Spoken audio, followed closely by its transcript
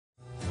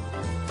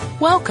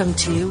Welcome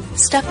to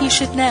Stuff You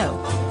Should Know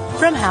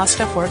from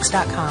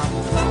HowStuffWorks.com.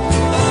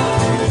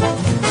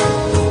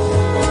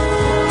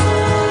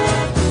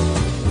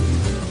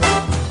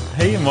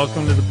 Hey, and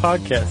welcome to the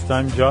podcast.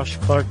 I'm Josh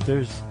Clark.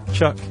 There's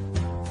Chuck,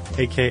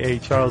 a.k.a.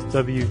 Charles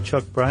W.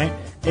 Chuck Bryant,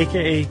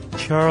 a.k.a.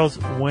 Charles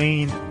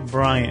Wayne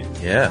Bryant.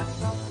 Yeah.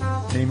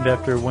 Named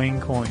after Wayne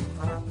Coyne.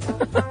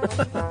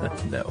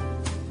 No.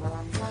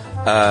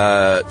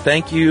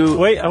 Thank you.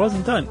 Wait, I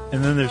wasn't done.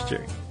 And then there's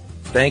Jerry.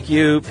 Thank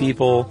you,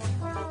 people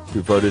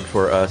who voted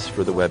for us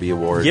for the Webby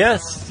Award.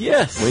 Yes.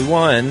 We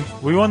won.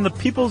 We won the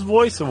People's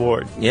Voice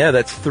Award. Yeah,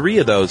 that's 3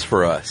 of those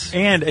for us.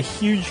 And a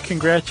huge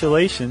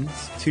congratulations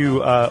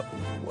to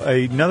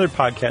another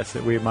podcast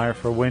that we admire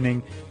for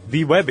winning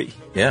the Webby.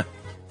 Yeah.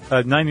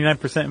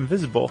 99%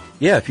 Invisible.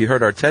 Yeah, if you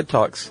heard our TED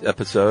Talks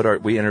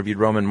episode, we interviewed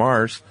Roman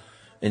Mars,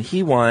 and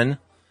he won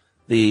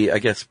the, I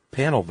guess,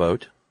 panel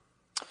vote.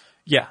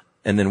 Yeah.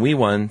 And then we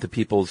won the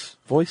People's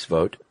Voice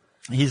vote.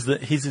 He's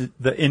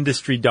the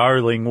industry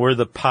darling. We're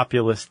the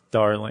populist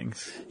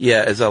darlings.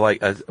 Yeah,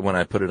 when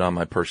I put it on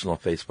my personal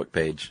Facebook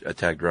page, I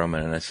tagged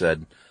Roman and I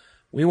said,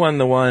 we won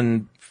the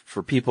one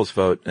for People's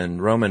Vote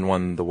and Roman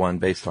won the one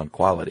based on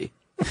quality.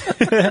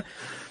 And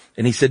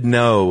he said,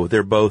 no,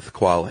 they're both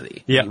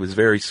quality. Yeah. He was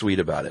very sweet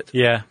about it.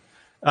 Yeah.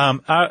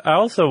 I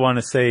also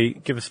want to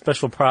give a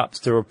special props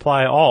to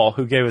Reply All,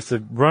 who gave us a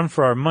run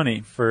for our money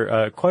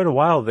for quite a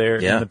while there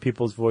in the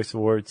People's Voice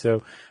Award.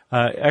 So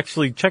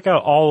actually check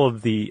out all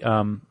of the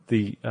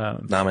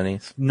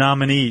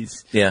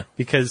nominees. Yeah.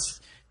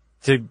 Because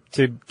to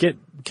get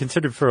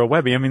considered for a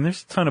Webby, I mean,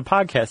 there's a ton of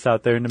podcasts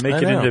out there, and to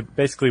make it into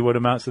basically what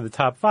amounts to the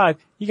top 5,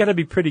 you got to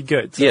be pretty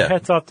good. So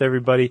hats off to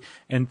everybody,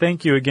 and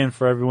thank you again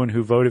for everyone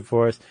who voted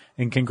for us,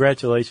 and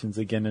congratulations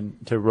again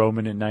to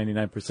Roman and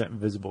 99%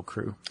 Invisible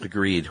crew.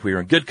 Agreed. We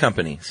were in good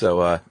company.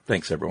 So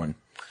thanks everyone.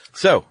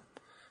 So,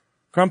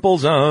 Crumple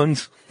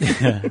Zones.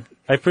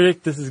 I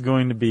predict this is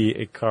going to be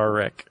a car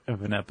wreck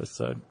of an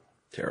episode.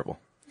 Terrible.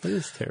 It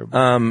is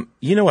terrible.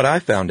 You know what I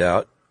found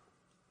out?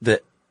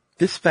 That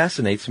this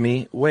fascinates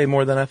me way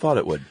more than I thought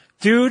it would.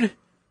 Dude,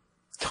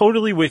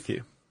 totally with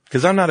you.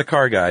 Because I'm not a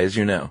car guy, as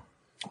you know.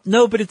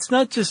 No, but it's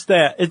not just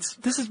that.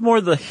 This is more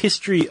the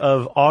history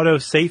of auto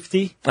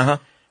safety. Uh-huh.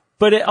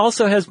 But it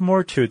also has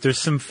more to it. There's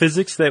some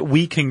physics that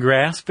we can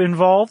grasp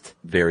involved.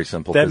 Very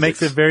simple that physics.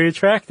 makes it very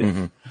attractive.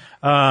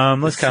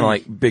 Mm-hmm. It's kind of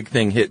like big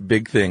thing hit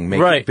big thing, make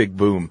it big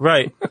boom.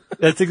 Right.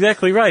 That's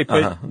exactly right.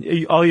 But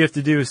all you have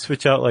to do is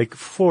switch out like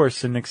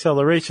force and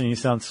acceleration. You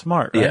sound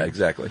smart, right? Yeah,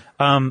 exactly.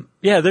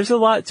 There's a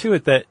lot to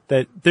it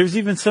that there's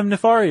even some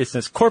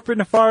nefariousness, corporate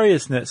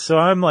nefariousness. So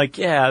I'm like,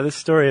 yeah, this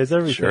story has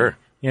everything. Sure.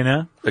 You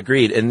know?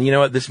 Agreed. And you know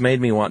what? This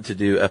made me want to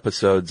do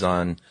episodes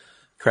on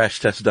crash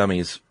test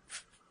dummies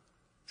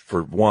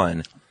for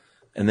one,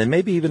 and then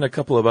maybe even a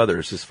couple of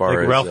others as far like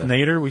as Ralph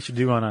Nader. We should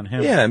do one on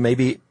him. Yeah,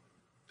 maybe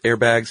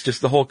airbags. Just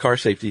the whole car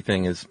safety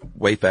thing is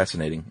way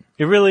fascinating.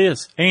 It really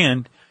is.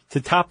 And to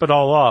top it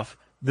all off,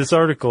 this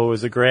article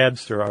was a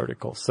Grabster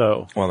article.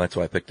 So, well, that's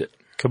why I picked it.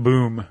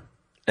 Kaboom!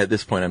 At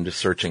this point, I'm just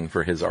searching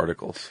for his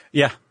articles.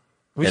 Yeah.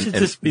 We should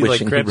just be like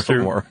Grabster.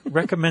 Recommend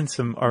Recommend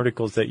some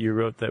articles that you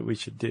wrote that we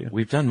should do.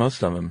 We've done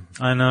most of them.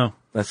 I know.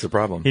 That's the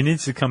problem. He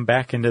needs to come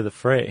back into the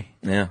fray.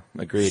 Yeah,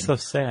 agreed. So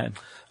sad.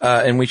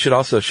 And we should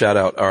also shout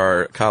out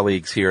our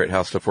colleagues here at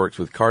How Stuff Works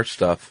with Car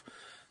Stuff,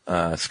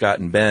 Scott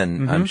and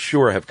Ben. I'm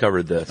sure have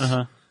covered this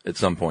at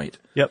some point.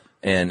 Yep.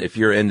 And if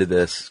you're into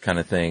this kind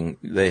of thing,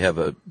 they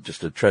have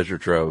just a treasure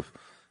trove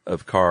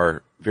of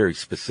very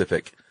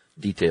specific,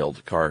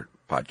 detailed car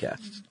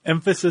podcasts.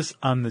 Emphasis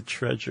on the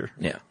treasure.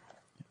 Yeah.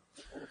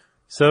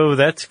 So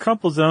that's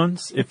Crumple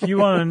Zones. If you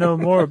want to know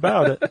more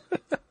about it,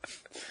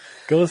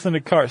 go listen to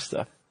Car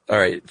Stuff. All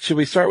right. Should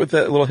we start with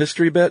that little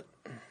history bit?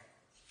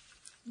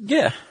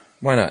 Yeah.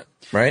 Why not?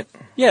 Right?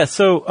 Yeah.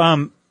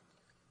 So,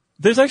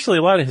 there's actually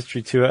a lot of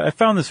history to it. I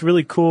found this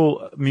really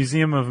cool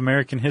Museum of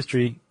American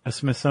History, a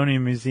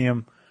Smithsonian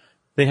museum.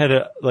 They had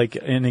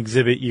an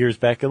exhibit years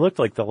back. It looked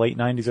like the late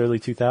 90s, early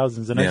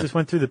 2000s. And I just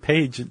went through the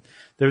page, and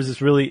there was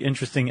this really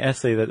interesting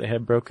essay that they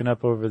had broken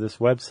up over this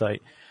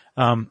website.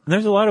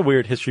 There's a lot of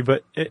weird history,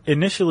 but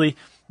initially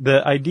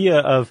the idea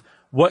of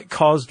what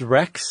caused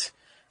wrecks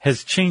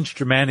has changed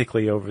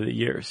dramatically over the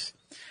years.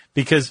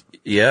 Because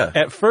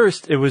at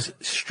first it was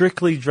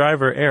strictly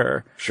driver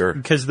error. Sure.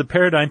 Because the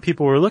paradigm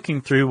people were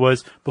looking through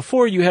was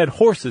before you had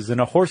horses,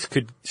 and a horse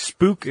could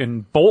spook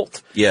and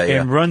bolt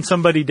and run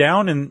somebody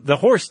down, and the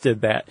horse did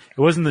that. It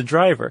wasn't the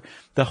driver.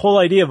 The whole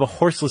idea of a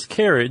horseless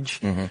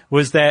carriage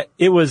was that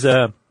it was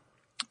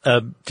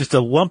just a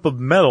lump of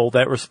metal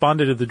that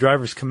responded to the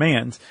driver's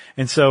commands.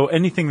 And so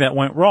anything that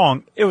went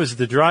wrong, it was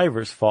the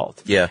driver's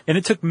fault. Yeah. And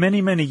it took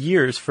many, many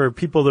years for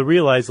people to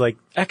realize,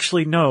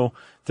 actually, no,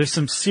 there's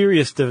some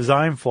serious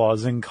design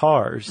flaws in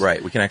cars.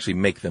 Right. We can actually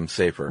make them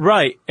safer.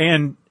 Right.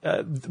 And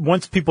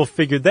once people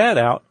figured that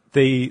out,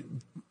 they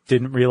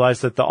didn't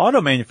realize that the auto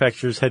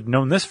manufacturers had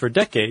known this for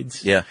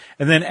decades. Yeah.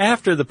 And then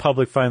after the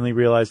public finally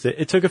realized it,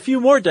 it took a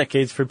few more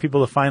decades for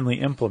people to finally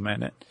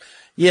implement it.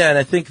 Yeah, and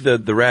I think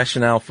the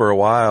rationale for a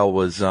while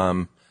was,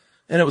 and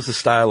And it was the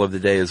style of the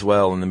day as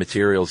well and the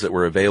materials that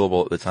were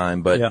available at the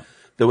time. But Yeah.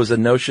 there was a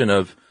notion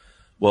of,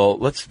 well,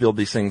 let's build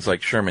these things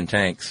like Sherman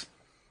tanks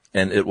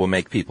and it will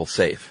make people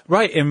safe.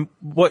 Right. And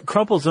what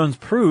Crumple Zones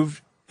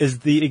proved is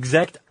the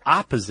exact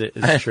opposite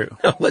is true.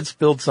 Let's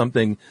build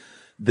something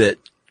that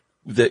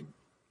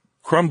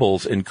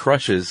crumbles and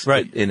crushes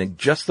Right. in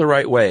just the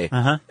right way.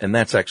 Uh-huh. And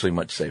that's actually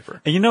much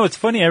safer. And it's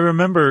funny. I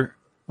remember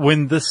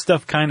when this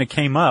stuff kind of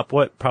came up,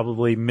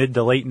 probably mid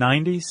to late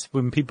 90s,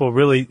 when people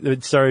really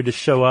it started to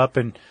show up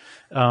in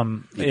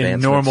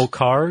normal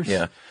cars.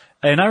 Yeah.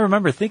 And I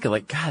remember thinking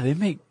like, God, they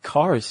make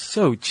cars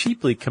so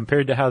cheaply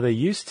compared to how they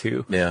used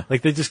to. Yeah.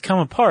 Like they just come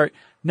apart.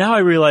 Now I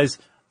realize,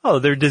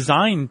 they're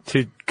designed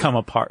to come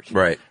apart.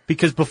 Right.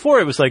 Because before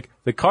it was like,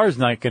 the car's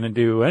not going to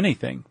do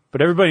anything,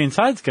 but everybody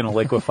inside's going to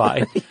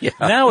liquefy. Yeah.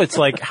 Now it's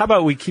like, how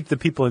about we keep the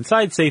people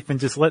inside safe and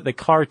just let the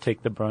car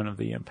take the brunt of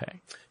the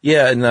impact?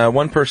 Yeah, and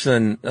one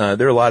person,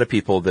 there are a lot of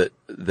people that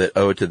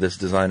owe to this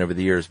design over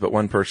the years, but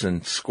one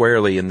person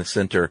squarely in the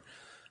center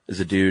is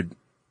a dude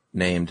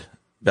named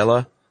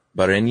Bella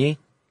Baregni.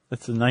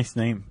 That's a nice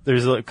name.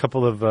 There's a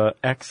couple of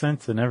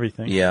accents and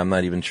everything. Yeah, I'm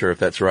not even sure if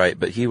that's right,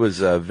 but he was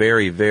a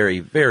very, very,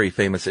 very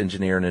famous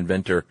engineer and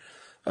inventor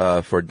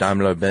for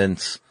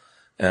Daimler-Benz.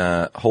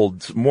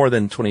 Holds more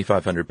than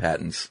 2,500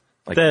 patents.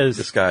 Like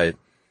this guy,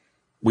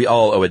 we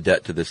all owe a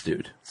debt to this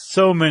dude.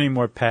 So many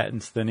more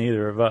patents than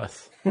either of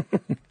us.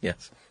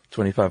 Yes,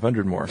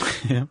 2,500 more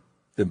Yeah.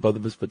 than both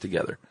of us put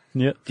together.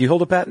 Yep. Do you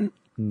hold a patent?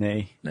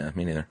 Nay. No,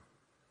 me neither.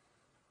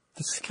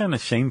 This is kind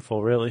of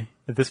shameful, really,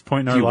 at this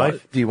point in our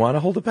life. Do you want to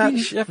hold a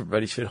patent?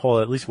 Everybody should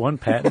hold at least one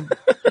patent.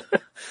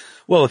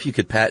 Well, if you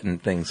could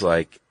patent things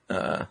like,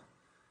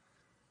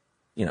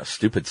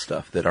 stupid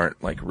stuff that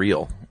aren't like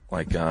real,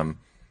 like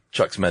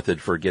Chuck's method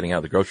for getting out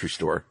of the grocery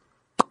store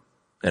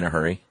in a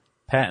hurry.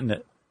 Patent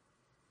it.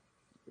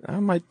 I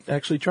might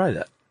actually try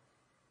that.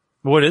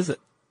 What is it?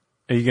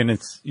 Are you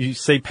you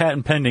say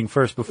patent pending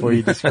first before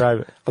you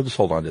describe it? I'll just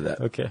hold on to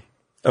that. Okay.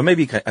 Or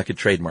maybe I could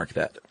trademark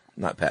that,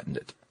 not patent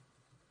it.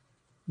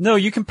 No,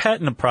 you can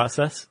patent a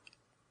process.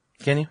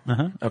 Can you?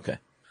 Uh-huh. Okay.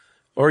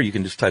 Or you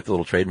can just type the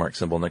little trademark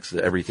symbol next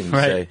to everything you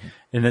Right. say.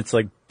 And it's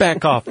like,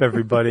 back off,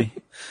 everybody.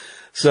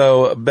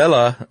 So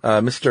Bella,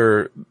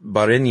 Mr.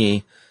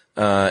 Baregni,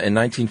 in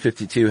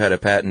 1952 had a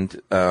patent,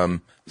 it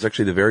was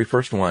actually the very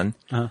first one,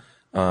 the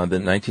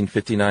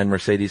 1959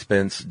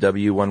 Mercedes-Benz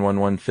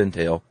W111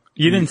 Fintail.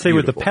 You didn't say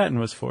what the Beautiful. patent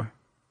was for.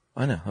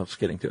 I know, I was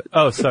getting to it.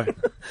 Oh, sorry.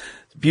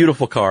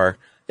 Beautiful car,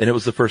 and it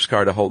was the first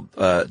car to hold,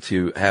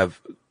 to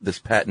have this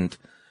patent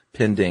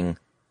pending.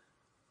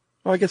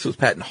 Well, I guess it was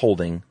patent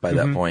holding by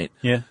that point.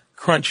 Yeah.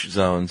 Crunch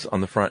zones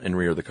on the front and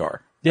rear of the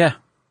car. Yeah.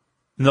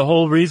 And the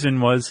whole reason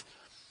was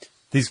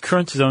these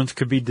crunch zones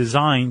could be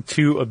designed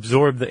to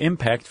absorb the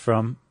impact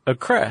from a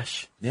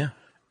crash. Yeah.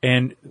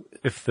 And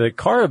if the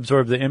car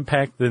absorbed the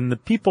impact, then the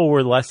people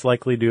were less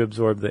likely to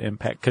absorb the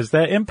impact. Because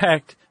that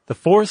impact, the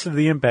force of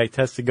the impact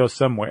has to go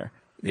somewhere.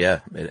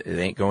 Yeah, it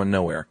ain't going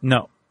nowhere.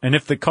 No. And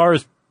if the car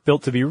is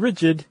built to be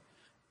rigid,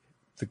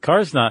 the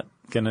car's not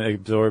going to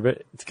absorb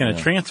it. It's going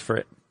to transfer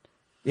it.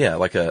 Yeah,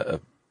 like a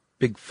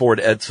big Ford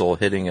Edsel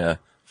hitting a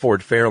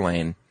Ford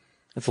Fairlane.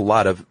 That's a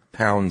lot of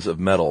pounds of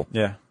metal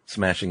Yeah.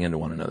 smashing into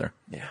one another.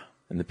 Yeah.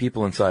 And the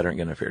people inside aren't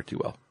going to fare too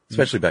well.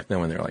 Especially back then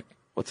when they were like,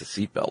 what's a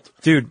seatbelt?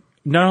 Dude,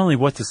 not only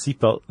what's a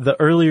seatbelt, the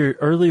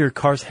earlier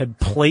cars had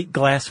plate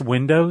glass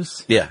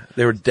windows. Yeah,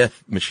 they were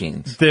death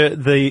machines.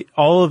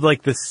 All of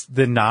like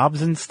the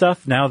knobs and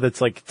stuff now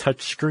that's like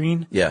touch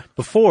screen. Yeah.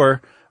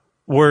 Before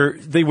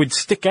they would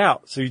stick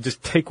out. So you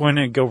just take one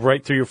and go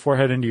right through your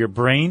forehead into your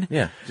brain.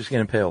 Yeah, just get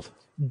impaled.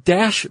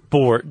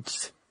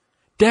 Dashboards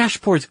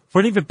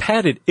weren't even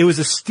padded. It was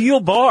a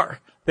steel bar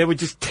that would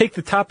just take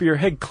the top of your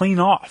head clean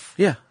off.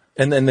 Yeah.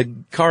 And then the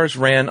cars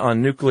ran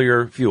on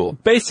nuclear fuel.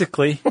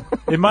 Basically,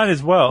 it might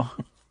as well.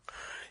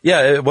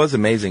 Yeah, it was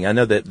amazing. I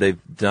know that they've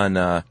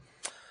done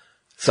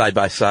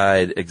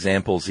side-by-side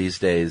examples these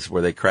days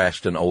where they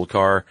crashed an old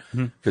car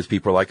because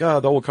people are like, oh,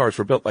 the old cars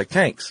were built like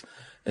tanks.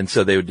 And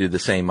so they would do the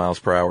same miles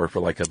per hour for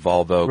like a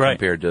Volvo Right.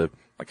 compared to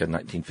like a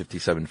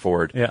 1957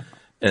 Ford. Yeah.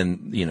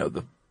 And,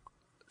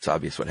 it's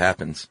obvious what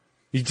happens.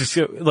 You just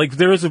like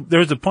there was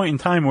a point in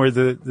time where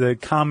the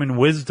common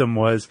wisdom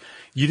was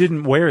you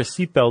didn't wear a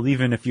seatbelt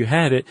even if you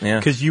had it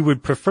because you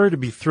would prefer to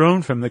be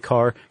thrown from the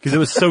car because it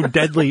was so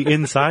deadly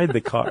inside the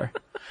car.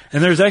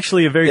 And there's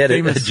actually a very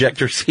famous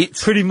ejector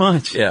seats. Pretty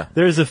much. Yeah.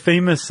 There's a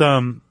famous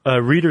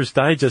Reader's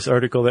Digest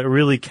article that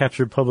really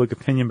captured public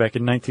opinion back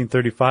in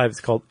 1935.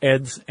 It's called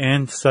Ed's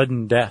and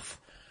Sudden Death.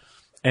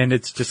 And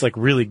it's just like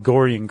really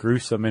gory and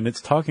gruesome. And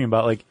it's talking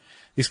about like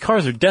these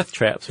cars are death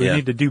traps. We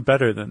need to do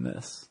better than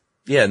this.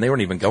 Yeah, and they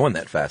weren't even going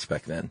that fast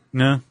back then.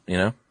 No.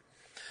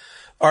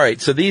 All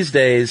right, so these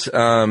days,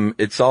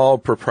 it's all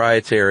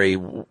proprietary,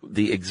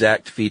 the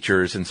exact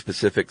features and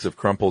specifics of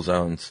crumple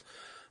zones,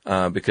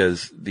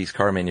 because these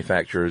car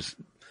manufacturers,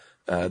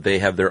 they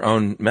have their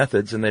own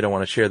methods and they don't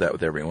want to share that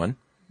with everyone.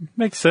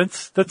 Makes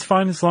sense. That's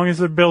fine as long as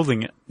they're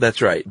building it.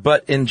 That's right.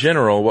 But in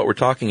general, what we're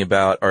talking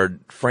about are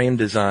frame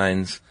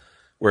designs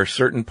where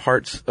certain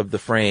parts of the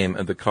frame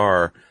of the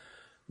car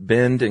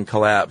bend and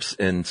collapse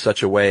in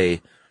such a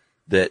way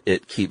that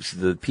it keeps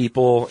the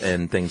people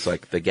and things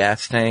like the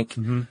gas tank,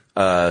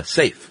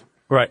 safe.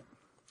 Right.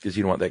 Because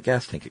you don't want that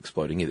gas tank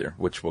exploding either,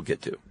 which we'll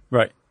get to.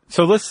 Right.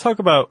 So let's talk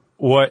about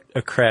what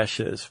a crash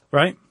is,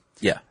 right?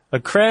 Yeah. A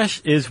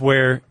crash is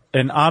where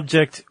an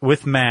object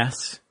with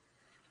mass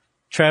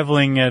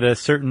traveling at a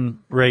certain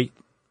rate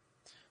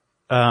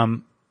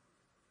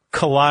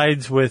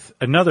collides with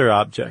another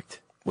object.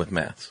 With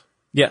mass.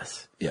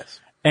 Yes. Yes.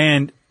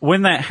 And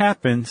when that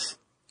happens,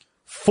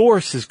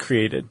 force is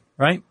created,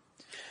 right?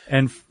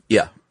 And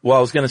yeah. Well,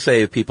 I was going to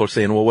say, if people are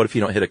saying, well, what if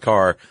you don't hit a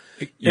car?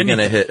 You're going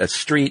to hit a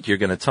street, you're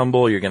going to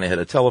tumble, you're going to hit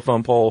a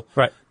telephone pole.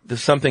 Right.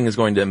 Something is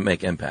going to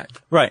make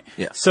impact. Right.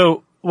 Yeah.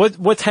 So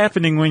what's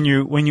happening when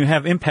you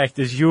have impact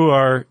is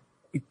you're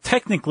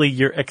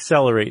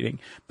accelerating,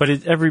 but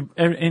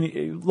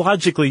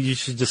logically you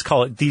should just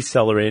call it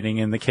decelerating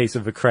in the case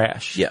of a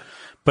crash. Yeah.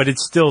 But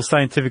it's still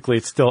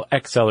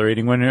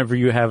accelerating whenever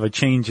you have a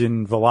change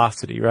in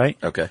velocity, right?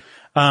 Okay.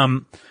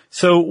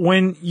 So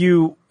when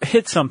you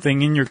hit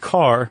something in your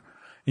car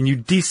and you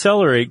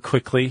decelerate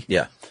quickly,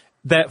 yeah,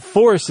 that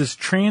force is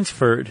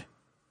transferred.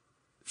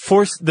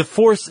 The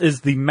force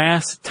is the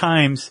mass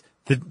times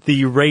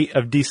the rate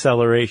of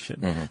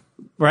deceleration,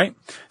 right?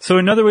 So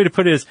another way to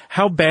put it is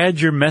how bad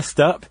you're messed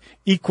up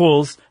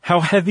equals how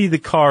heavy the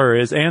car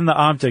is and the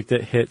object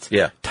it hits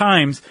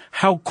times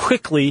how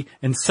quickly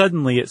and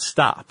suddenly it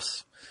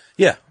stops.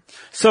 Yeah.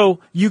 So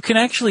you can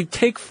actually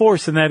take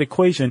force in that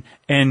equation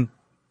and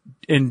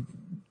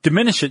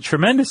diminish it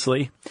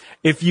tremendously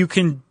if you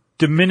can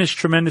diminish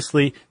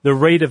tremendously the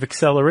rate of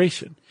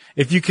acceleration.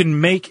 If you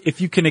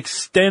can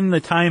extend the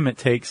time it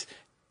takes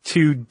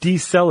to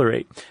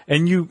decelerate.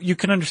 And you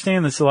can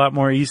understand this a lot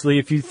more easily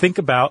if you think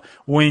about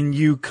when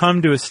you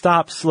come to a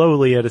stop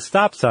slowly at a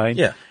stop sign.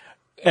 Yeah.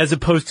 As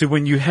opposed to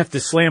when you have to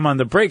slam on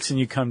the brakes and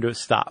you come to a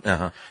stop.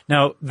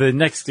 Now, the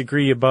next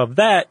degree above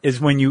that is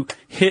when you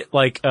hit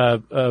like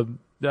a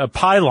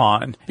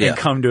pylon and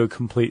come to a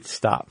complete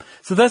stop.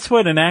 So that's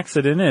what an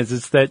accident is.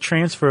 It's that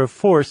transfer of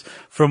force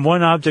from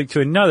one object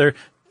to another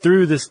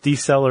through this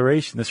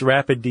deceleration, this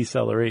rapid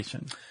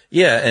deceleration.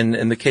 Yeah, and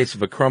in the case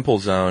of a crumple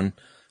zone,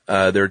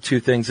 there are two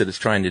things that it's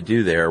trying to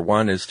do there.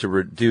 One is to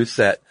reduce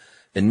that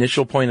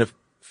initial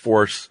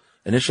force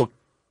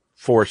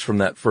from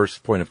that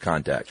first point of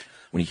contact.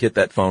 When you hit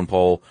that phone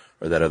pole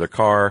or that other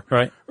car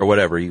or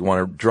whatever, you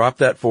want to drop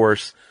that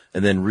force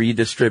and then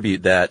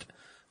redistribute that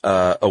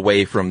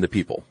away from the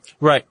people.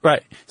 Right.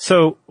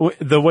 So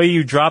the way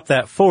you drop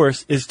that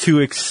force is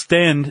to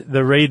extend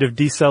the rate of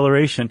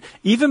deceleration.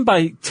 Even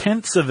by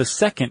tenths of a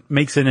second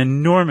makes an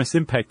enormous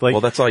impact.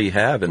 Well, that's all you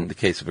have in the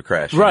case of a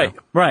crash. Right.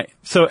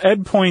 So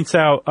Ed points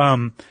out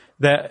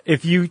that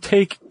if you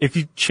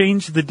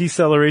change the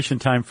deceleration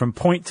time from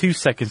 0.2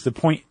 seconds to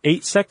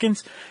 0.8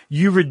 seconds,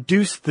 you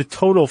reduce the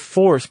total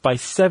force by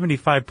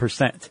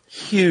 75%.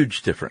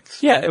 Huge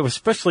difference. Yeah,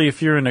 especially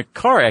if you're in a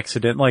car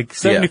accident, like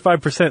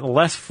 75%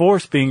 less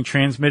force being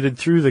transmitted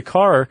through the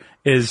car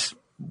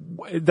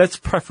that's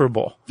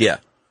preferable. Yeah.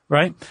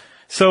 Right?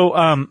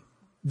 So,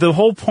 the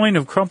whole point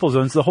of crumple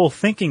zones, the whole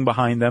thinking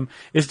behind them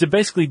is to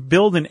basically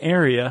build an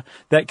area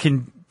that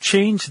can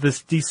change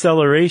this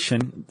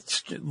deceleration,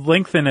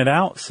 lengthen it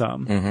out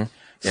some,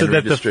 so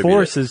that the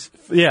force is,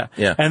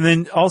 and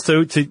then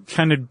also to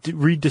kind of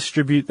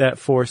redistribute that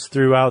force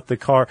throughout the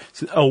car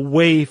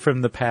away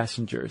from the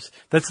passengers.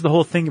 That's the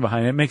whole thing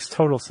behind it. It makes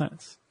total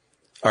sense.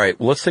 All right,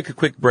 well, let's take a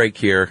quick break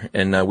here,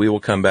 and we will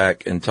come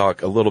back and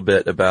talk a little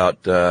bit about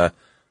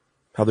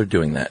how they're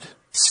doing that.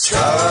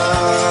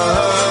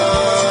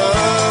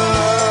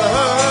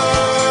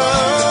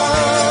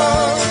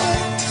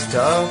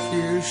 Stuff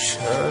you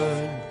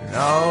should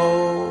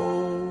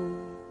know.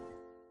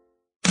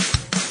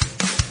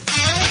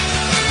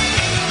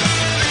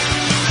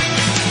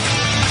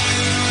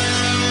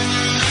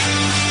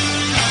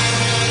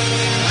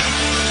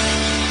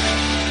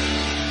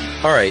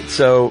 All right,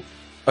 so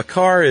a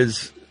car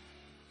it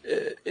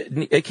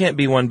can't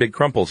be one big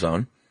crumple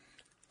zone.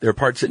 There are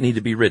parts that need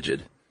to be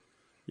rigid.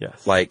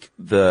 Yes. Like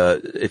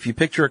if you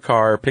picture a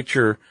car,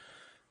 picture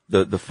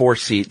the four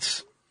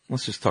seats.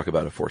 Let's just talk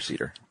about a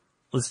four-seater.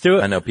 Let's do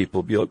it. I know people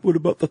will be like, what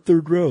about the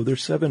third row?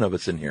 There's 7 of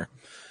us in here.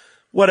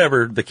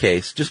 Whatever the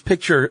case, just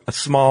picture a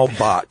small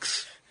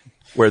box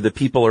where the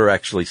people are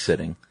actually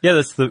sitting. Yeah,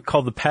 that's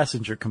called the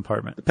passenger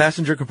compartment. The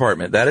passenger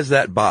compartment, that is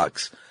that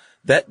box.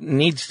 That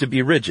needs to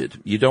be rigid.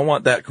 You don't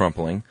want that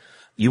crumpling.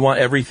 You want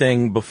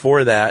everything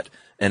before that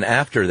and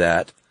after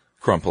that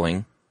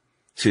crumpling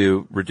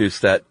to reduce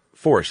that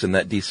force and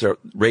that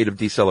rate of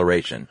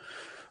deceleration.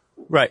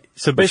 Right.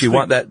 So but basically, you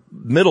want that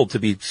middle to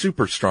be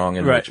super strong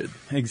and rigid.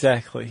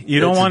 Exactly. You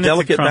don't want it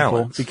to crumple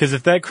balance. because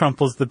if that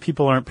crumples, the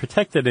people aren't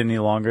protected any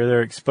longer.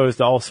 They're exposed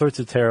to all sorts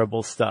of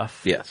terrible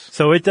stuff. Yes.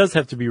 So it does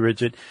have to be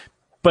rigid.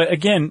 But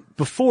again,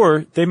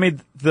 before they made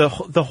the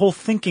whole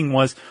thinking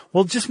was,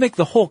 well, just make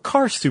the whole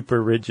car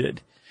super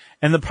rigid.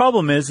 And the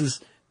problem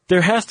is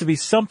there has to be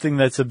something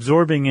that's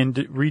absorbing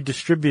and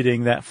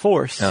redistributing that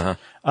force.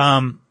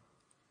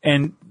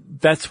 And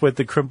that's what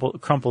the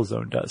crumple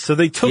zone does. So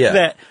they took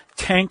that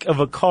tank of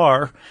a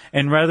car,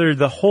 and rather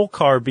the whole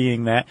car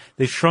being that,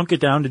 they shrunk it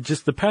down to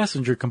just the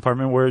passenger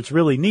compartment where it's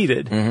really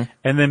needed, and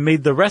then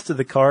made the rest of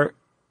the car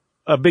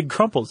a big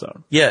crumple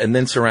zone. Yeah, and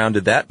then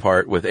surrounded that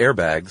part with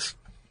airbags,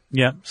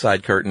 Yeah.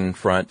 side curtain,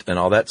 front, and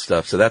all that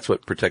stuff. So that's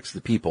what protects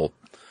the people.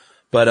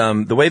 But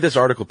the way this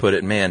article put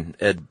it, man,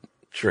 Ed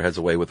sure has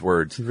a way with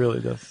words. It really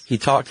does. He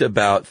talked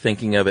about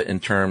thinking of it in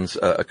terms,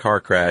 a car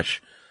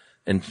crash,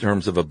 in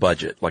terms of a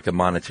budget, like a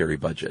monetary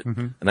budget.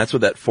 And that's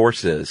what that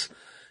force is.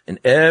 And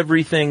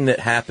everything that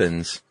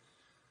happens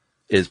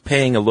is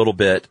paying a little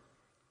bit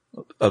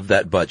of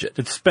that budget.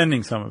 It's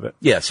spending some of it.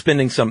 Yeah,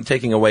 spending some,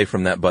 taking away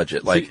from that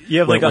budget. Like, you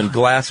have when, like when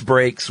glass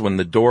breaks, when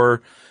the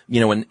door,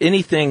 when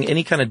anything,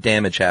 any kind of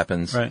damage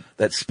happens, Right.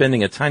 that's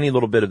spending a tiny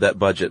little bit of that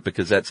budget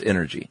because that's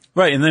energy.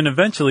 Right, and then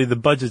eventually the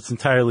budget's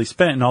entirely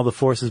spent and all the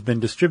force has been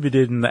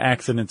distributed and the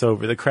accident's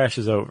over, the crash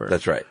is over.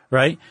 That's right.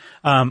 Right?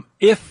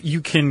 If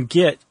you can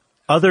get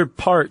other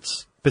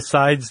parts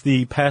besides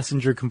the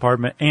passenger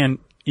compartment and,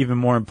 even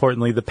more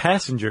importantly, the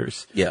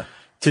passengers Yeah.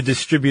 to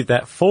distribute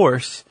that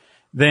force,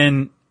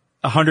 then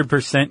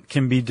 100%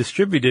 can be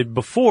distributed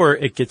before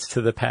it gets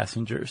to the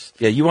passengers.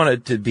 Yeah, you want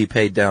it to be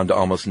paid down to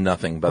almost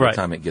nothing by the Right.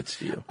 time it gets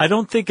to you. I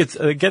don't think it's,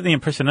 I get the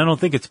impression, I don't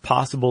think it's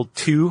possible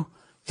to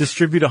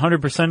distribute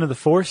 100% of the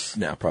force.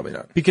 No, probably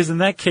not. Because in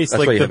that case, That's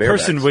why like you the have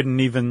person airbags.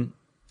 wouldn't even,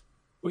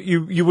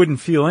 you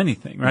wouldn't feel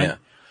anything, right? Yeah.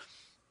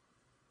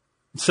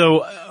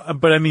 So,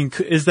 but I mean,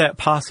 is that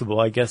possible?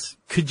 I guess,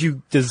 could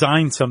you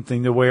design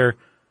something to where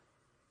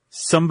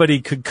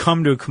somebody could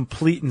come to a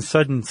complete and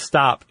sudden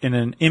stop in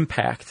an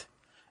impact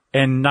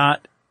and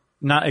not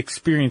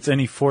experience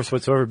any force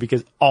whatsoever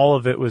because all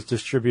of it was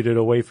distributed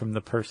away from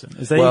the person?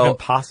 Is that even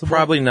possible?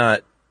 Probably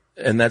not.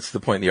 And that's the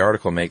point the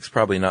article makes.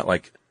 Probably not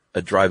like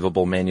a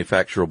drivable,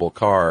 manufacturable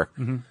car,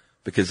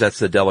 because that's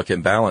the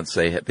delicate balance.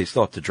 They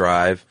still have to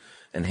drive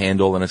and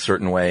handle in a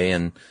certain way.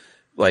 And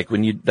like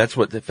that's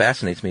what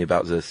fascinates me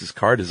about this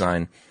car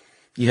design.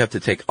 You have to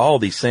take all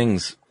these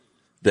things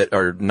that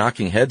are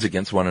knocking heads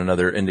against one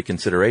another into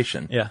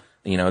consideration. Yeah.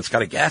 It's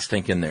got a gas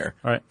tank in there.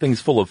 Right. Things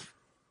full of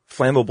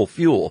flammable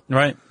fuel.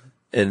 Right.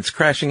 And it's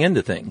crashing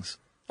into things.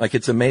 Like,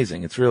 it's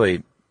amazing. It's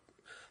really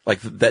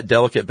like that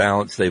delicate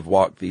balance they've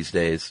walked these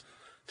days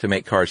to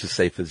make cars as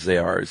safe as they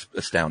are is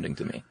astounding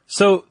to me.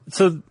 So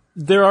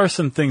there are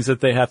some things that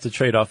they have to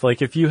trade off.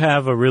 Like if you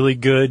have a really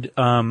good,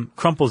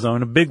 crumple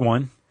zone, a big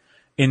one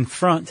in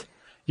front,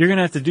 you're going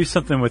to have to do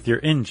something with your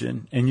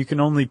engine, and you can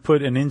only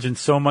put an engine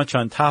so much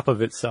on top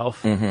of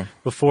itself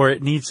before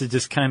it needs to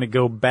just kind of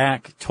go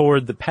back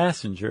toward the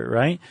passenger,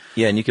 right?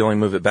 Yeah, and you can only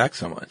move it back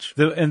so much.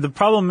 And the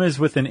problem is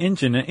with an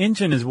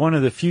engine is one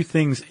of the few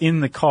things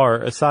in the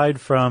car,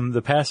 aside from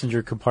the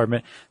passenger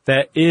compartment,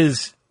 that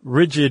is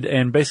rigid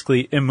and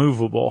basically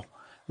immovable.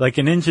 Like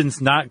an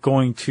engine's not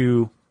going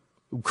to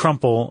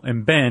crumple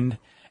and bend.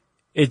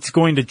 It's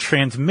going to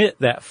transmit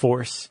that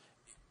force.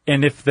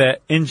 And if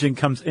that engine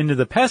comes into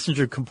the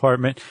passenger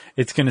compartment,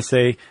 it's going to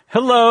say,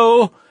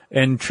 hello,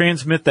 and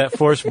transmit that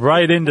force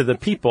right into the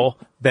people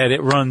that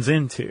it runs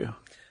into.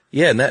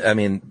 Yeah, and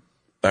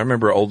I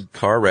remember old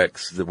car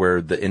wrecks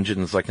where the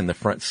engine is like in the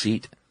front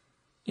seat,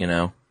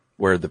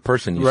 where the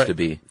person used to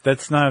be.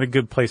 That's not a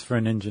good place for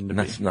an engine to be.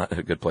 That's not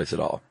a good place at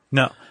all.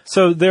 No.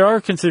 So there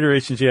are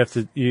considerations you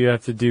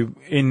have to do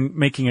in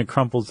making a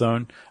crumple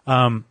zone.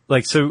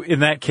 So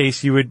in that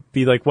case, you would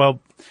be like, well,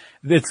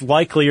 it's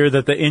likelier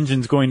that the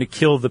engine's going to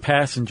kill the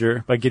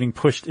passenger by getting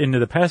pushed into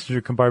the passenger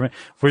compartment.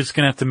 We're just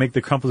going to have to make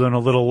the crumple zone a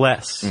little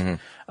less.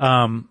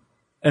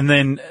 And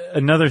then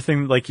another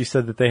thing, like you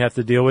said, that they have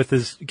to deal with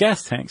is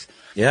gas tanks.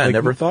 Yeah, I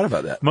never thought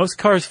about that. Most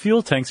cars'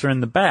 fuel tanks are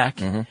in the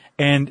back,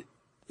 and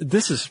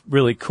this is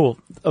really cool.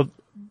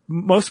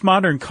 Most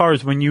modern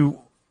cars, when you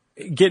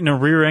get in a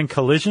rear-end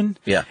collision,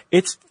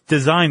 it's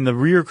designed, the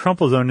rear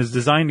crumple zone is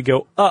designed to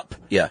go up.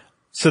 Yeah.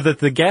 So that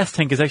the gas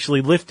tank is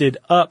actually lifted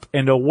up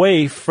and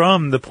away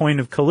from the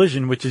point of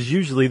collision, which is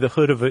usually the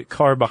hood of a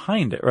car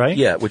behind it, right?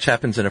 Yeah, which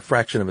happens in a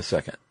fraction of a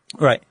second.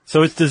 Right.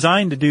 So it's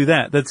designed to do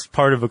that. That's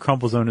part of a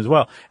crumple zone as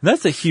well. And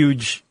that's a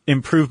huge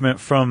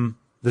improvement from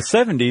the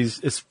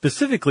 70s,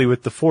 specifically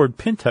with the Ford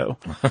Pinto.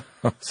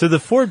 So the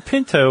Ford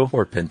Pinto.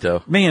 Ford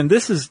Pinto. Man,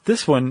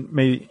 this one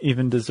may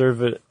even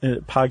deserve a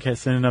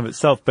podcast in and of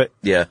itself. But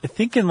yeah, I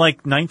think in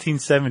like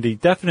 1970,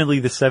 definitely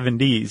the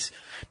 70s,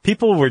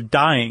 people were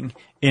dying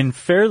in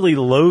fairly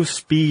low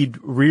speed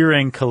rear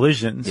end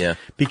collisions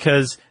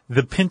because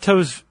the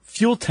Pinto's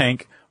fuel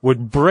tank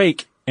would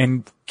break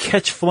and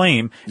catch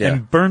flame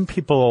and burn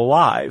people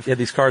alive. Yeah,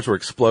 these cars were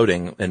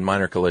exploding in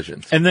minor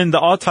collisions. And then the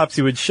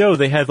autopsy would show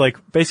they had like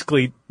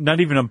basically not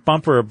even a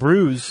bump or a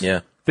bruise. Yeah.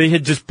 They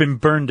had just been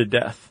burned to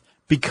death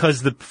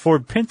because the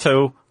Ford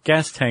Pinto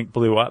gas tank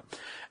blew up.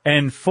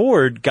 And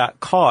Ford got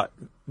caught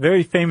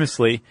very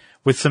famously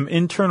with some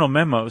internal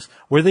memos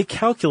where they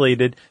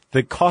calculated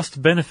the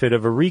cost benefit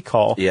of a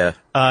recall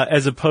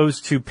as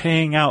opposed to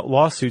paying out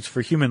lawsuits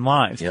for human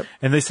lives. Yep.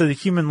 And they said the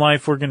human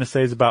life we're going to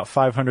say is about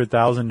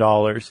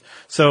 $500,000.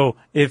 So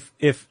if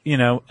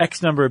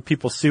X number of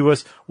people sue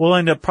us, we'll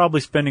end up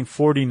probably spending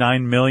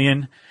 $49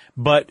 million,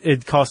 but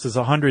it cost us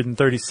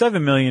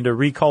 $137 million to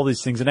recall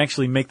these things and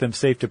actually make them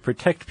safe to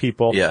protect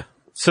people. Yeah.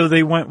 So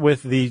they went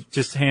with the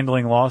just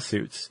handling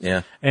lawsuits.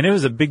 Yeah. And it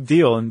was a big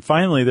deal. And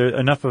finally,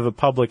 enough of a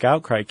public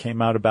outcry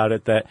came out about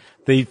it that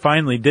they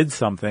finally did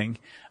something.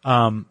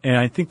 And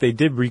I think they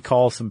did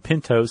recall some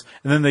Pintos.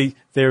 And then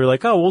they were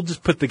like, oh, we'll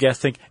just put the gas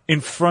tank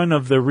in front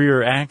of the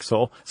rear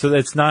axle so that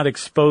it's not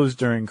exposed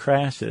during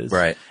crashes.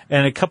 Right.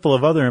 And a couple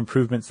of other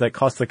improvements that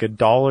cost like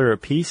 $1 a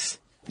piece.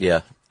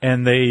 Yeah.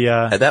 And they,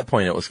 at that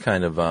point, it was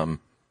kind of,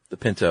 the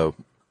Pinto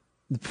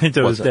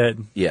was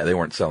dead. Yeah, they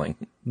weren't selling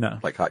No.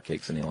 like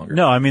hotcakes any longer.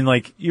 No, I mean,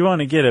 like, you want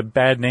to get a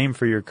bad name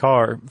for your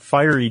car,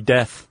 Fiery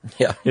Death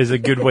Yeah. is a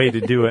good way to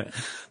do it.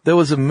 There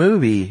was a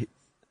movie.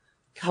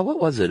 God, what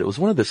was it? It was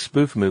one of the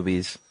spoof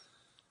movies.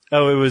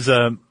 Oh, it was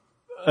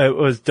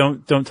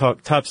Don't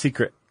Talk, Top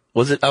Secret.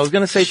 Was it? I was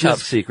going to say Top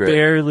Just Secret.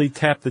 Barely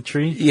tapped the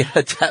tree. Yeah,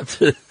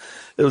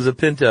 it was a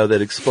Pinto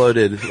that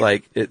exploded,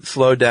 like, it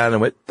slowed down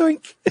and went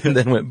doink, and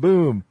then went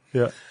boom.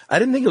 Yeah. I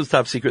didn't think it was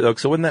Top Secret, though,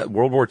 so wasn't that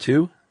World War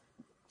II?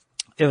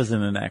 It was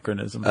an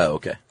anachronism. Oh,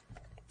 okay.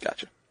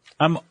 Gotcha.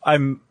 I'm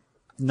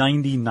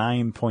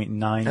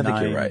 99.99999% I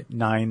think you're right.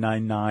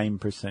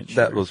 sure.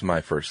 That was my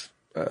first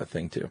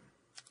thing, too.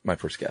 My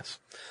first guess.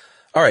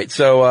 All right,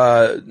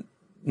 so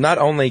not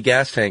only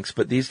gas tanks,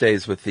 but these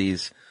days with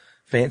these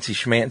fancy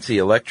schmancy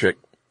electric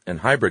and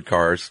hybrid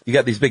cars, you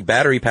got these big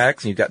battery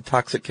packs and you've got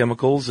toxic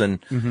chemicals and,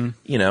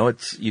 you know,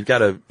 you've got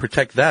to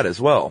protect that as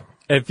well.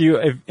 If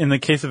in the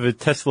case of a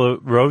Tesla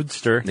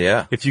Roadster,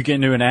 Yeah. if you get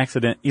into an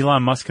accident,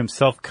 Elon Musk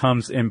himself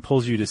comes and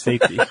pulls you to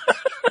safety.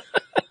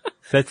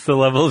 That's the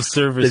level of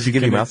service. Does he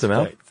give you mouth to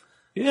mouth?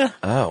 Yeah.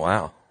 Oh,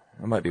 wow.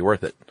 That might be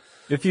worth it.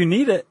 If you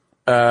need it.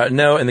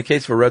 No, in the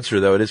case of a Roadster,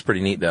 though, it is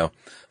pretty neat, though.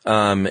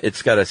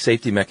 It's got a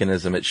safety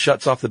mechanism. It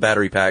shuts off the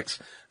battery packs,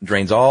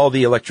 drains all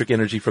the electric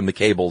energy from the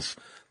cables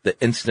the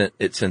instant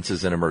it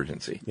senses an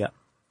emergency. Yeah.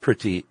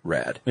 Pretty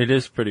rad. It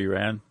is pretty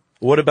rad.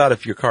 What about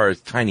if your car is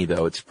tiny,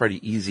 though? It's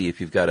pretty easy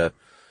if you've got a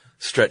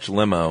stretch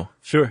limo.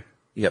 Sure.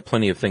 You got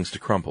plenty of things to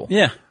crumple.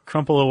 Yeah.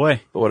 Crumple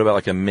away. But what about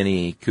like a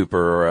Mini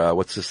Cooper or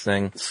what's this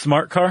thing?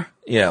 Smart car?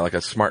 Yeah, like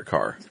a smart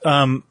car.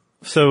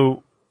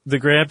 So the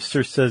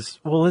Grabster says,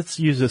 well, let's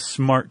use a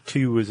Smart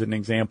 2 as an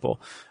example.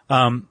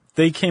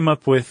 They came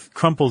up with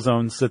crumple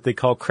zones that they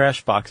call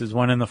crash boxes,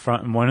 one in the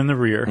front and one in the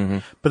rear. Mm-hmm.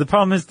 But the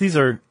problem is these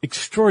are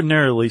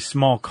extraordinarily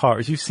small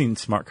cars. You've seen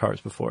smart cars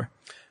before.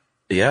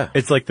 Yeah.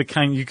 It's like the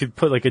kind you could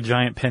put like a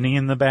giant penny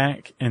in the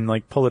back and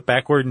like pull it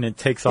backward and it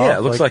takes off. Yeah,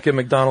 it looks like a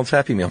McDonald's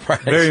Happy Meal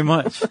price. Very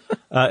much.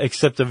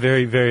 Except a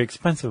very, very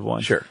expensive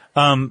one. Sure.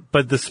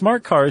 But the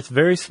smart car is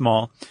very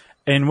small.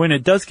 And when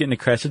it does get in a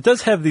crash, it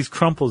does have these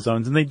crumple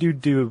zones and they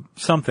do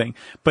something.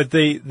 But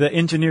the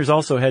engineers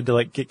also had to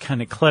like get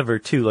kind of clever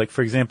too. Like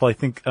for example, I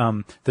think,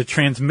 the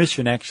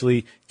transmission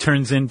actually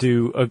turns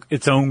into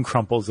its own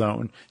crumple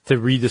zone to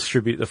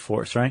redistribute the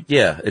force, right?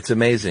 Yeah, it's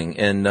amazing.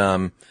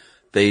 And,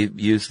 they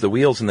used the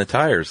wheels and the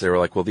tires. They were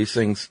like, well, these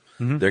things,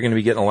 they're going to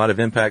be getting a lot of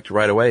impact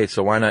right away.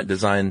 So why not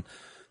design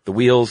the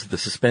wheels, the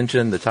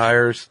suspension, the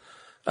tires,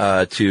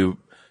 to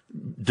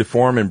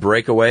deform and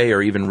break away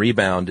or even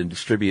rebound and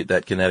distribute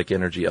that kinetic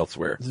energy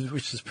elsewhere.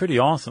 Which is pretty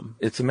awesome.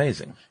 It's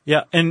amazing.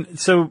 Yeah. And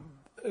so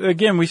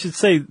again, we should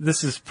say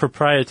this is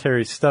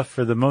proprietary stuff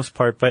for the most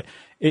part, but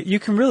you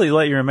can really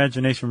let your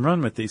imagination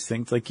run with these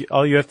things. Like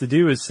all you have to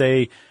do is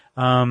say,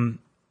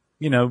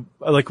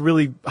 like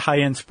really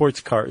high-end sports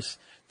cars.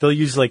 They'll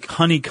use like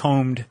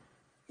honeycombed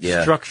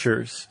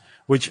structures,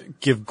 which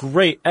give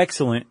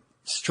excellent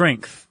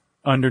strength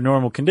under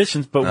normal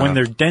conditions. But when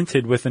they're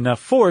dented with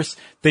enough force,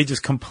 they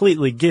just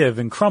completely give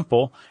and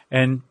crumple,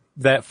 and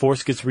that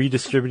force gets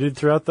redistributed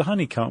throughout the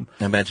honeycomb.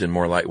 I imagine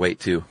more lightweight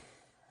too.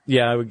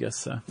 Yeah, I would guess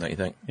so. Don't you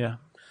think? Yeah.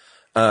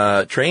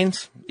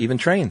 Trains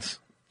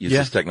use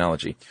this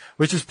technology.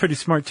 Which is pretty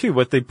smart too.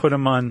 What they put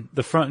them on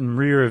the front and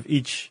rear of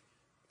each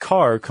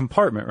car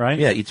compartment, right?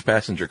 Yeah, each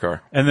passenger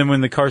car. And then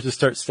when the cars just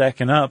start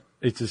stacking up,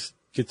 it just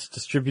gets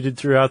distributed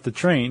throughout the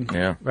train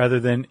rather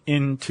than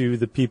into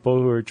the people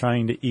who are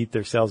trying to eat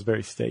their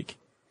Salisbury steak.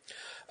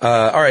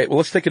 All right, well,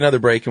 let's take another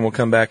break and we'll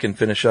come back and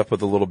finish up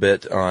with a little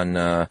bit on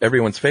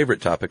everyone's favorite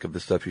topic of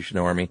the Stuff You Should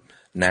Know Army,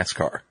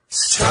 NASCAR.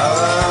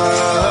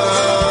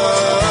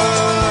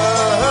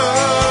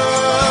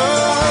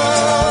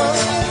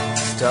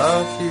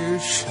 Stuff you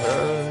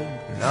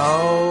should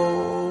know.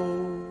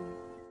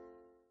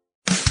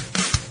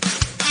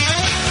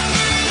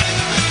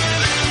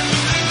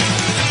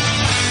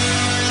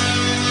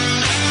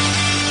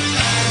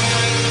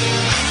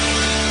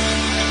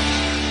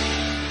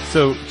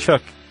 So,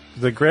 Chuck,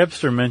 the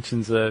Grabster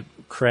mentions a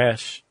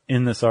crash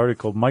in this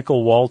article.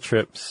 Michael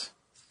Waltrip's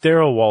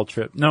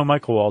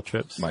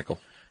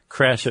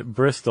crash at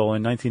Bristol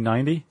in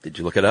 1990. Did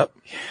you look it up?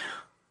 Yeah.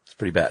 It's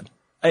pretty bad.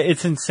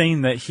 It's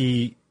insane that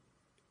he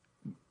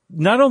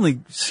not only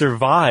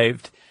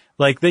survived,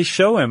 like they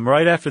show him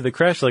right after the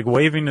crash, like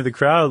waving to the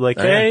crowd, like,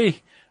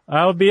 hey,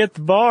 I'll be at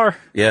the bar.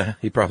 Yeah,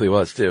 he probably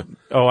was too.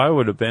 Oh, I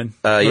would have been.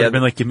 I would have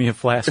been like, give me a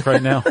flask right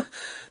now.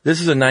 This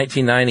is in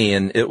 1990,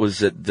 and it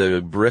was at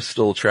the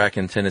Bristol track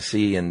in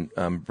Tennessee, and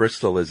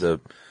Bristol is a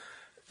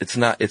It's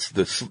not,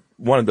 it's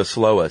one of the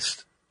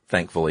slowest,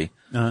 thankfully.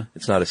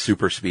 It's not a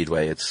super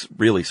speedway. It's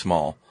really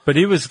small. But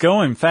he was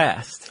going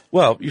fast.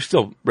 Well, you're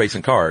still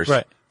racing cars.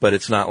 Right. But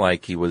it's not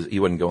like he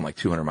wasn't going like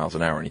 200 miles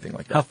an hour or anything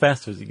like that. How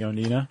fast was he going,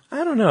 do you know?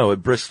 I don't know.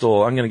 At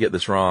Bristol, I'm going to get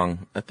this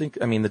wrong.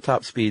 The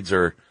top speeds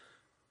are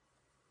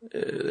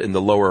in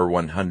the lower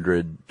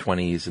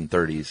 120s and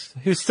 30s.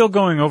 He was still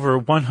going over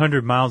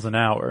 100 miles an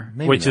hour,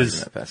 Maybe which not is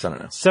even that fast. I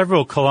don't know.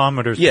 several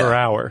kilometers per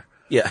hour.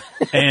 Yeah.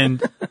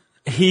 And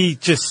he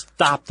just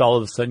stopped all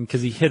of a sudden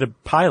because he hit a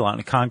pylon,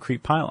 a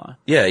concrete pylon.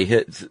 Yeah, he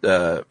hit,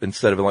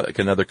 instead of like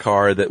another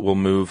car that will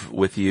move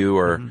with you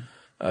or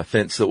a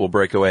fence that will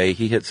break away,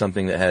 he hit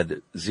something that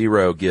had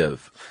zero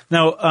give.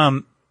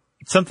 Now,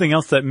 something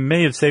else that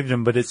may have saved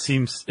him, but it's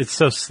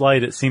so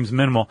slight, it seems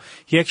minimal.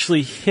 He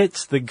actually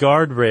hits the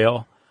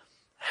guardrail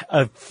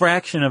a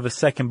fraction of a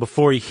second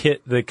before he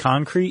hit the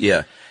concrete.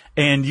 Yeah.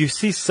 And you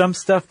see some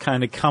stuff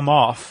kind of come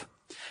off.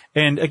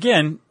 And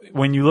again,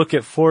 when you look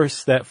at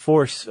that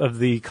force of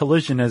the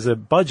collision as a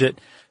budget,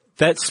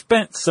 that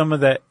spent some of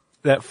that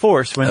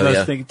force when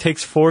it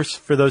takes force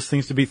for those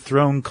things to be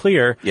thrown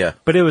clear. Yeah.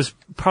 But it was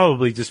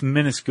probably just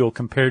minuscule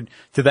compared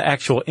to the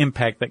actual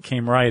impact that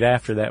came right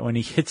after that when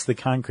he hits the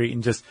concrete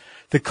and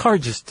the car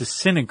just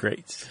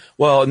disintegrates.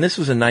 Well, and this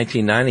was in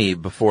 1990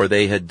 before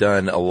they had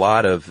done a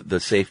lot of the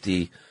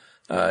safety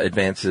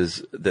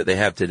advances that they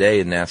have today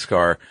in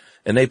NASCAR.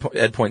 And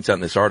Ed points out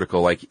in this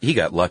article, like, he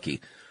got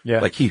lucky.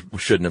 Yeah. Like, he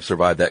shouldn't have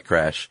survived that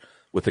crash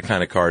with the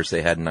kind of cars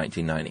they had in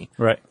 1990.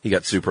 Right. He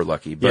got super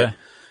lucky. But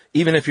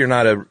even if you're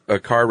not a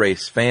car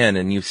race fan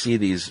and you see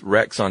these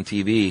wrecks on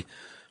TV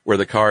where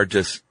the car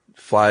just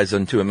flies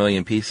into a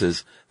million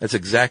pieces, that's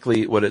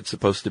exactly what it's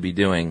supposed to be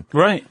doing.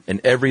 Right.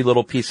 And every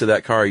little piece of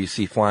that car you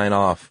see flying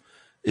off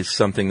is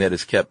something that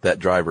has kept that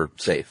driver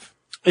safe.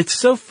 It's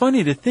so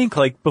funny to think,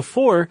 like,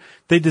 before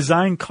they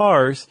designed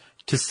cars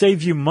to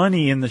save you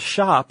money in the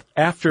shop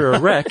after a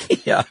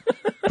wreck. Yeah.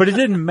 But it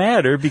didn't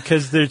matter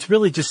because it's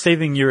really just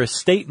saving your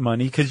estate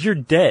money because you're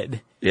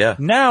dead. Yeah.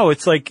 Now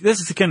it's like, this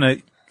is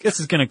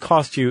gonna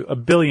cost you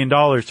 $1 billion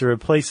to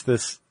replace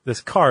this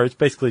car. It's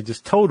basically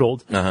just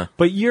totaled.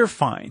 But you're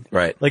fine.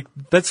 Right. Like,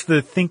 that's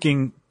the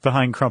thinking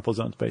behind Crumple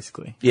Zones,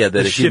 basically. Yeah,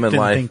 that The a human shift in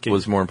life thinking.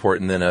 was more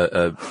important than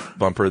a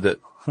bumper that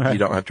you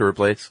don't have to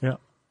replace. Yeah.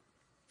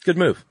 Good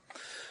move.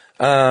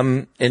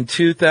 In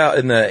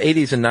the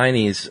 80s and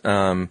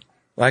 90s,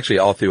 actually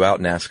all throughout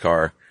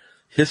NASCAR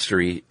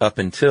history up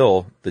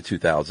until the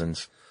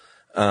 2000s,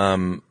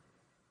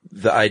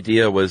 the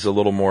idea was a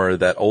little more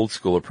that old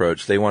school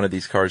approach. They wanted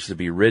these cars to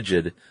be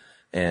rigid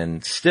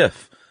and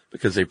stiff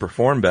because they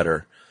performed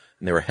better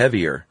and they were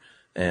heavier,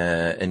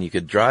 and you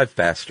could drive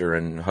faster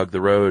and hug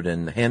the road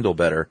and handle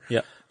better.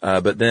 Yeah.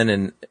 But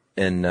then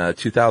in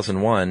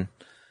 2001,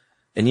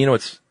 and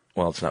it's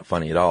not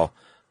funny at all.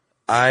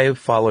 I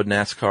followed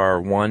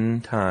NASCAR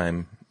one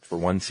time for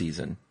one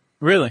season.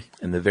 Really?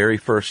 And the very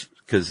first,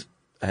 because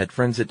I had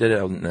friends that did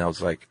it, and I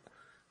was like,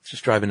 it's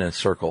just driving in a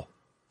circle.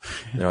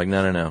 And they're like,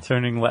 no.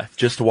 Turning left.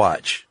 Just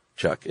watch,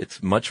 Chuck.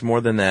 It's much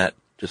more than that.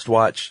 Just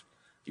watch.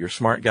 You're a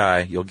smart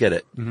guy. You'll get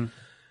it. Mm-hmm.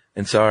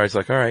 And so I was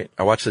like, all right.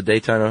 I watched the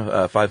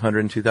Daytona 500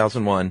 in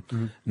 2001,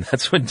 and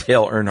that's when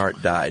Dale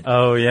Earnhardt died.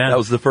 Oh, yeah? That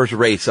was the first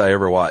race I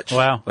ever watched.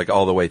 Wow. Like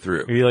all the way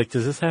through. Are you like,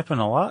 does this happen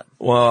a lot?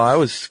 Well, I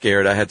was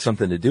scared I had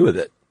something to do with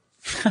it.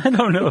 I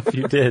don't know if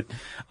you did.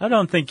 I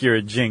don't think you're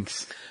a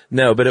jinx.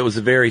 No, but it was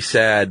very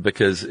sad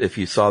because if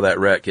you saw that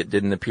wreck, it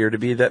didn't appear to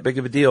be that big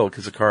of a deal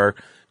because the car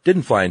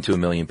didn't fly into a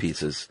million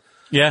pieces.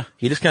 Yeah.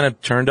 He just kind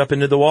of turned up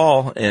into the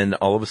wall, and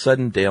all of a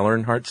sudden, Dale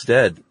Earnhardt's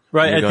dead.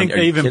 Right. I think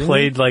they even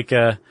played like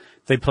a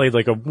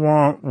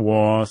wah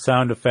wah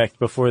sound effect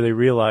before they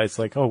realized,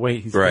 like, oh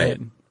wait, he's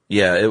dead.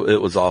 Yeah,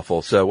 it was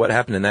awful. So what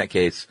happened in that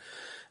case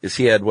is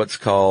he had what's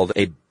called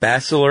a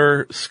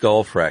basilar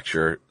skull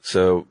fracture.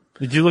 So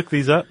did you look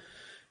these up?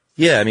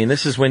 Yeah, I mean,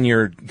 this is when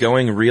you're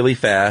going really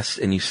fast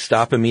and you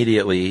stop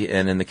immediately,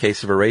 and in the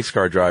case of a race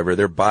car driver,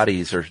 their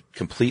bodies are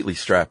completely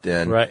strapped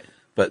in. Right.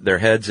 But their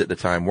heads at the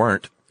time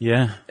weren't.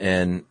 Yeah.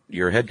 And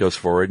your head goes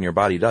forward and your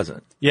body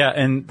doesn't. Yeah,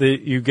 and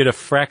you get a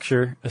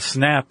fracture, a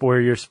snap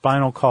where your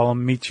spinal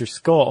column meets your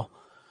skull.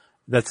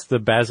 That's the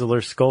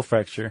basilar skull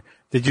fracture.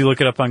 Did you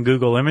look it up on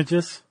Google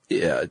Images?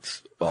 Yeah,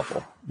 it's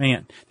awful.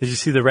 Man, did you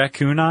see the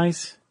raccoon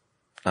eyes?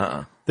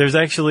 There's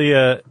actually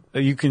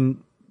you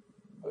can,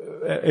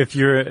 if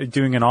you're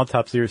doing an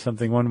autopsy or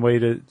something, one way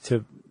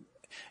to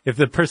if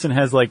the person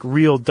has like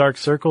real dark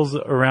circles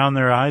around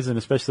their eyes and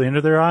especially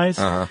under their eyes,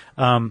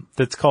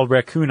 that's called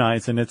raccoon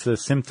eyes, and it's a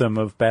symptom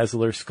of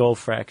basilar skull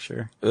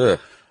fracture. Ugh.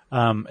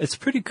 It's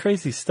pretty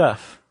crazy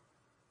stuff.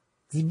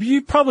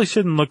 You probably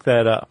shouldn't look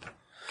that up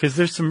because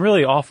there's some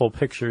really awful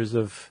pictures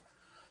of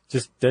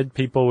just dead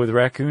people with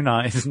raccoon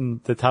eyes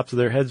and the tops of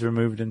their heads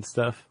removed and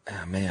stuff.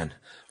 Oh, man.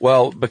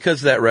 Well,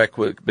 because that wreck,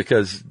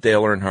 because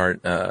Dale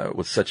Earnhardt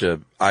was such a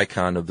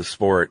icon of the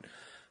sport.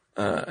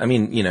 I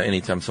mean,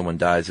 anytime someone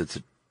dies, it's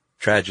a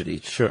tragedy.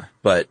 Sure.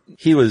 But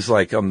he was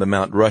like on the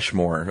Mount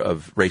Rushmore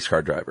of race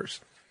car drivers.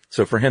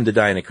 So for him to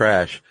die in a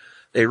crash,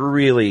 they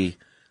really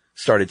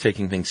started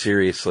taking things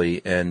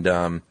seriously. And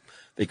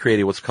they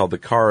created what's called the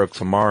Car of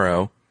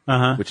Tomorrow,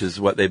 Uh-huh. which is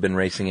what they've been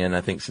racing in,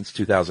 I think, since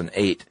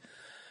 2008.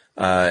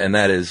 And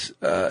that is,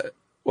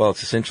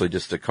 it's essentially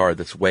just a car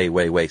that's way,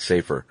 way, way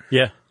safer.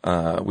 Yeah.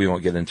 We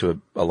won't get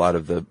into a lot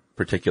of the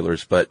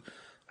particulars, but,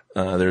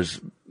 there's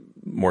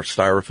more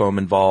styrofoam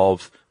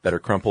involved, better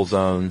crumple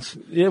zones.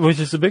 Yeah, which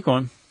is a big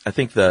one. I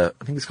think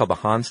it's called the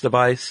Hans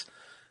device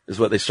is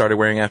what they started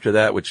wearing after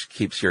that, which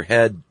keeps your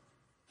head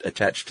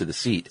attached to the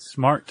seat.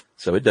 Smart.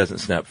 So it doesn't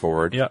snap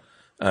forward. Yeah.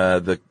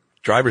 The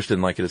drivers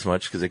didn't like it as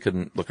much because they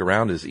couldn't look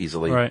around as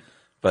easily. Right.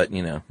 But,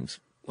 it's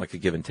like a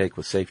give and take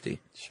with safety.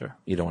 Sure.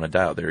 You don't want to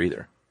die out there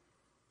either.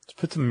 Let's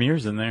put some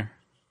mirrors in there.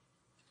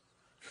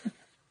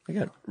 I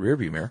got a rear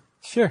view mirror.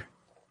 Sure.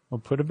 We'll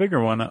put a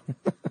bigger one up.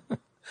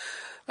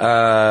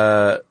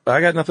 I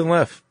got nothing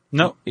left.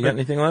 No. You got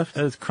anything left?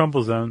 It's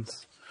Crumple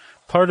Zones.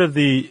 Part of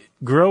the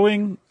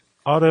growing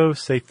auto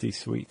safety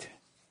suite.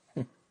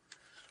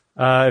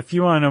 If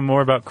you want to know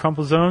more about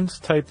Crumple Zones,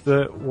 type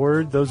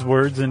those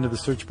words into the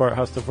search bar at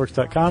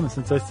howstuffworks.com. And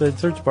since I said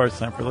search bar, it's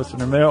time for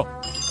listener mail.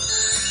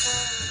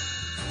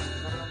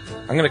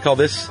 I'm going to call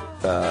this,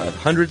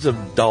 Hundreds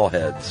of Doll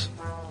Heads.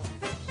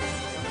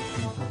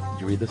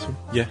 Did you read this one?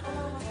 Yeah.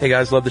 Hey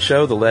guys, love the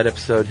show. The lead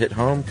episode hit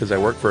home because I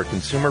work for a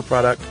consumer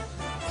product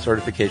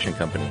certification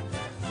company.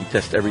 We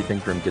test everything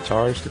from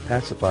guitars to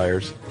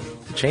pacifiers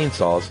to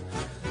chainsaws,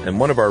 and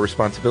one of our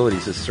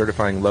responsibilities is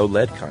certifying low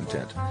lead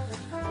content.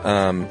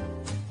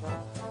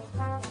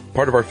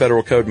 Part of our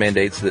federal code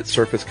mandates that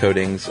surface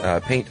coatings,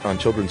 paint on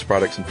children's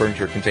products and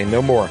furniture contain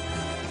no more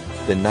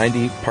than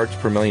 90 parts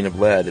per million of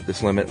lead.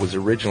 This limit was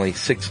originally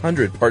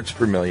 600 parts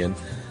per million,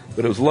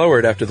 but it was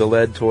lowered after the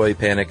lead toy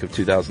panic of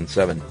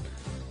 2007.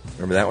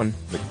 Remember that one?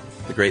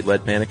 The Great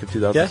Lead Panic of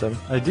 2007?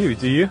 Yeah, I do.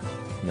 Do you?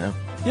 No.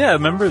 Yeah,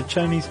 remember the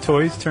Chinese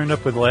toys turned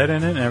up with lead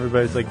in it and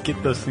everybody's like,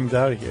 get those things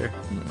out of here.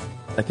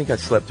 I think I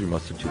slept through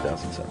most of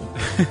 2007.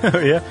 Oh,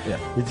 yeah? Yeah.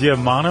 Did you have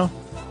mono?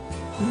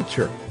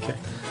 Sure. Okay.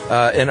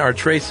 In our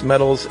trace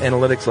metals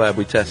analytics lab,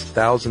 we test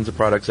thousands of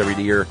products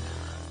every year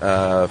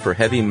for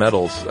heavy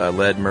metals,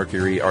 lead,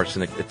 mercury,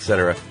 arsenic,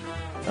 etc.,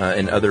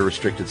 and other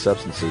restricted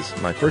substances.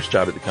 My first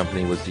job at the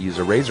company was to use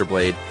a razor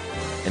blade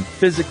and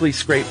physically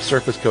scrape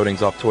surface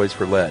coatings off toys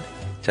for lead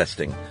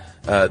testing.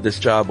 This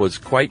job was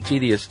quite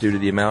tedious due to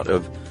the amount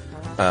of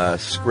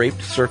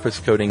scraped surface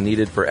coating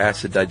needed for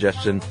acid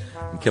digestion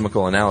and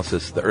chemical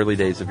analysis. The early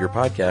days of your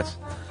podcast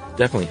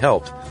definitely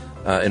helped.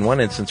 In one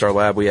instance, our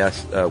lab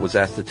was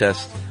asked to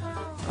test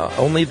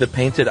only the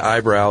painted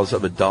eyebrows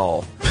of a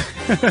doll.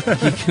 You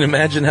can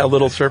imagine how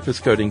little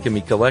surface coating can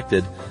be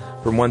collected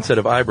from one set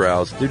of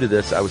eyebrows. Due to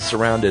this, I was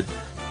surrounded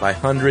by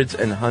hundreds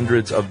and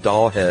hundreds of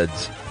doll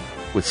heads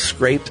with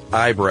scraped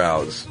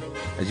eyebrows.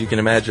 As you can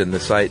imagine, the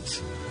sights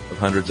of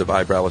hundreds of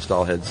eyebrowless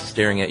doll heads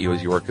staring at you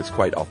as you work is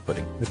quite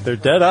off-putting. With their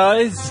dead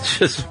eyes?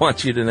 Just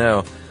want you to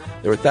know,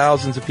 there were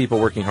thousands of people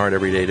working hard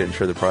every day to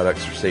ensure the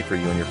products are safe for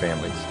you and your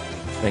families.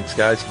 Thanks,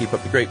 guys. Keep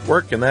up the great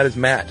work. And that is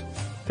Matt.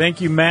 Thank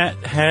you, Matt.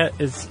 Hat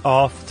is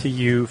off to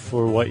you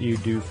for what you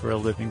do for a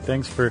living.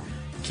 Thanks for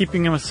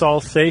keeping us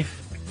all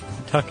safe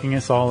and tucking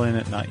us all in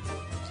at night.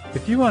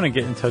 If you want to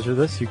get in touch with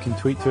us, you can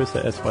tweet to us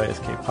at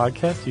SYSK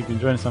Podcast. You can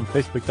join us on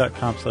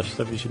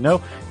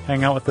Facebook.com/StuffYouShouldKnow.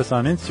 Hang out with us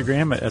on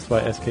Instagram at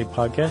SYSK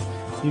Podcast.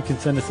 You can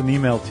send us an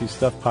email to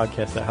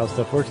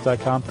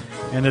StuffPodcast@HowStuffWorks.com.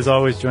 And as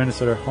always, join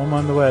us at our home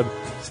on the web,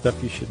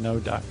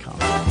 StuffYouShouldKnow.com.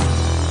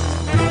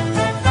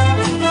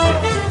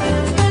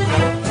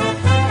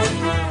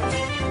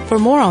 For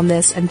more on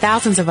this and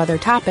thousands of other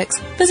topics,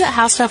 visit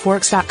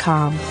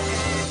HowStuffWorks.com.